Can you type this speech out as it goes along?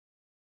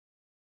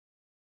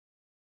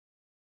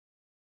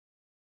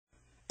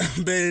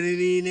better than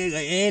these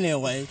niggas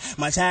anyway.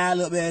 My child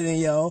look better than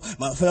yo.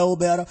 My flow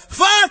better.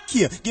 Fuck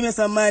you. Give me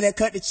some money,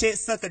 cut the check,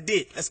 suck a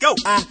dick. Let's go.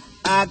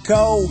 I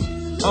go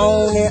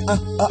on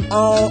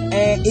and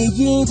and if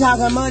you ain't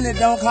talking money,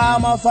 don't call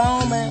my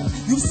phone, man.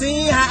 You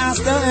seen how I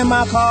stunt in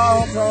my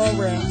car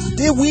program.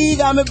 This weed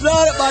got me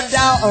blooded, but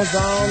dog, I'm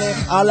zoning.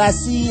 All I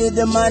see is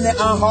the money,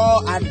 I'm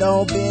hard, I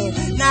don't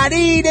bend. Now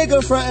these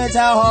niggas frontin'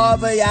 talk hard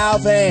for y'all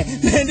fan.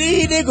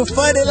 These niggas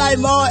funny like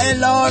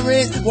Martin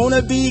Lawrence.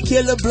 Wanna be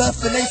killer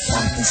bluffin', they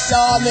fucking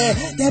sharp, man.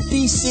 That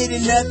be shit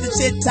and nothing,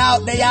 shit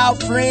talk, they all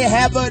friend.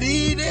 Half of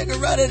these niggas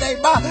running they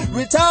mouth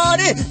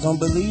retarded. Don't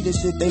believe the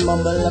shit they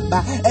mumble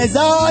about. As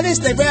all this,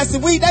 they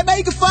rassing weed, they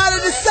making fun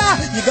of the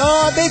South. You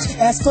garbage,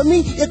 as for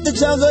me, if the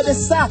jungle the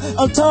South.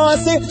 I'm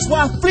Tarzan,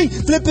 swap free,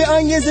 flipping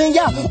onions in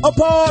y'all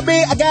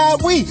apartment. I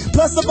got weed,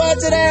 plus a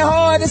bunch of that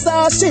hard, it's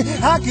all shit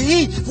I can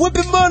eat.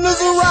 Whipping bundles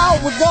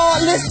around,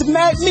 regardless to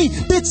make me.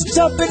 Bitches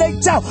jumping they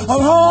jaw,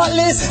 I'm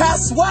heartless, I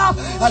swear.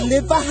 I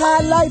live a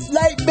high life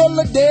like Bill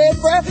dead,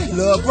 bruh.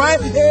 Look right,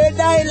 every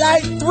day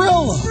like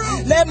Thriller.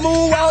 Let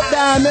moon walk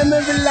down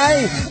memory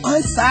lane.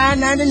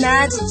 Unsigned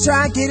 99, just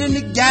try and get in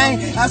the game.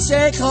 I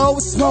share clothes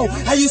with smoke.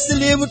 I used to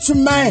live with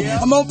Tremaine.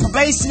 I'm on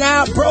probation,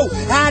 I broke.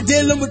 I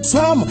dealing with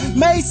trauma.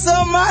 Made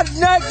some out of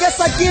nut, guess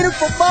I get it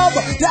from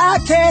mama. The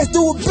outcast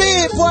do a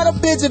bid, boy, the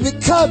bitch if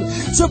it coming.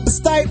 Triple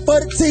steak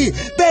for the tea,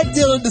 back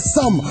dealing the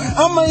summer.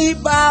 I'ma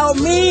eat by all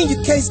means,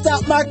 you can't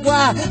stop my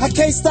grind. I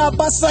can't stop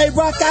my straight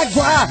rock, I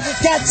grind.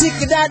 Got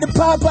chicken out the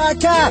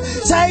Popeye kind.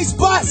 Change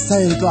spots,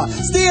 same God.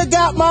 Still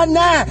got my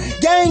 9,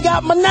 gang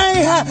got my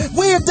name high.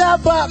 We die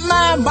but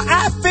mine, my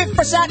outfit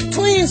fresh out the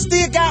clean.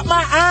 Still got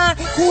my eye,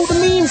 who the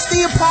meme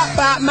still pop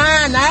out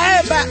mine. I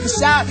ain't about to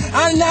shout,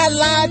 I'm not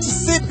lying.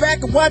 Just sit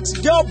back and watch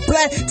your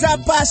play,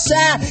 drop by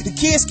shine. The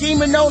kids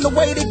scheming on the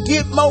way to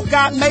get more,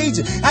 got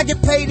major. I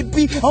get paid to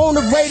be on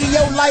the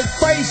radio like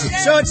crazy.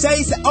 Shawn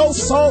Jay said, oh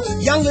so,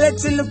 young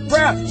legend of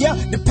rap. Yeah,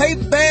 the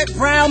paper bag,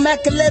 brown,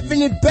 Mac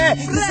 11 in back.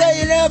 You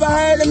say you never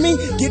heard of me,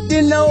 get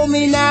to know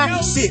me now.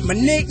 Shit, my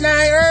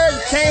nickname Earl,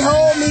 you can't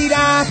hold me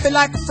down. I feel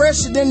like I'm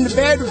fresher than the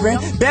veteran,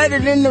 better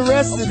than the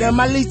rest of them.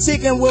 I leave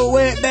chicken with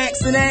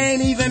wetbacks and I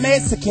ain't even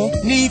Mexican.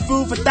 Need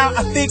food for thought,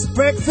 I fix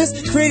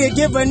breakfast. Critic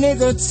give a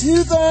nigga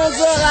 2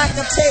 thumbs up like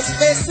a text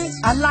message.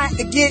 I like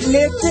to get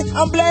lifted,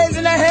 I'm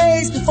blazing the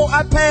haze. Before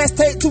I pass,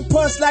 take 2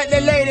 puffs like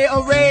that lady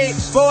arrayed.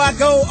 Before I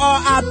go,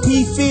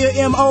 R.I.P. Phil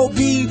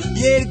M.O.B.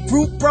 Yeah, the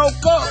group broke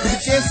up,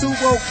 but guess who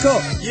woke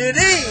up? You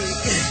dig?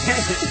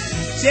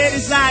 Shed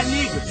inside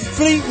nigga,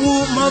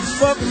 Fleetwood,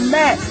 motherfucking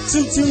Mac,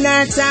 229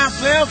 time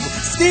forever,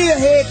 still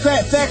head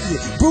crack factory,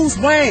 Bruce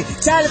Wayne,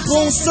 Charlie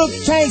Boone,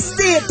 Sugar Cane,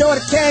 still throw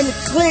the canyon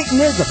click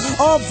nigga,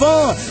 all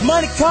Vaughn,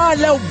 Monte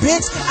Carlo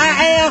bitch,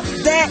 I am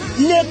that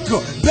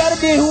nigga, better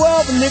than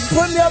whoever nigga,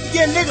 put me up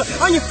again nigga,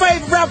 I'm your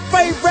favorite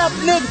rapper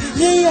nigga,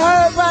 you ain't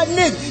heard about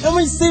nigga, and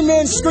when you see me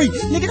in the street,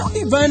 nigga don't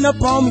be running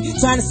up on me,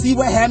 trying to see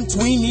what happened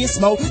between me and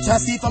Smoke, trying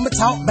to see if I'ma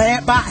talk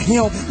bad about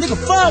him, nigga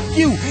fuck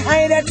you,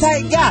 I ain't that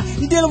type guy,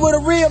 you dealing with a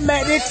real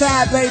Mac this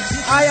time, baby.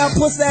 All y'all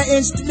pussy that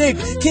instant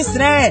nigga, kissing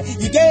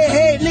ass. You gay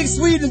head nigga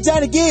sweeter than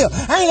Johnny Gill.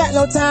 I ain't got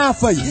no time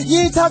for you.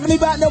 You ain't talking to me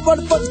about no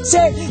motherfucking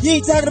check. You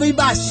ain't talking to me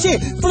about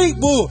shit.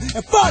 Fleetwood.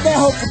 And fuck that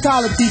hoe for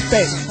calling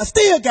defect. I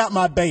still got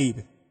my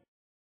baby.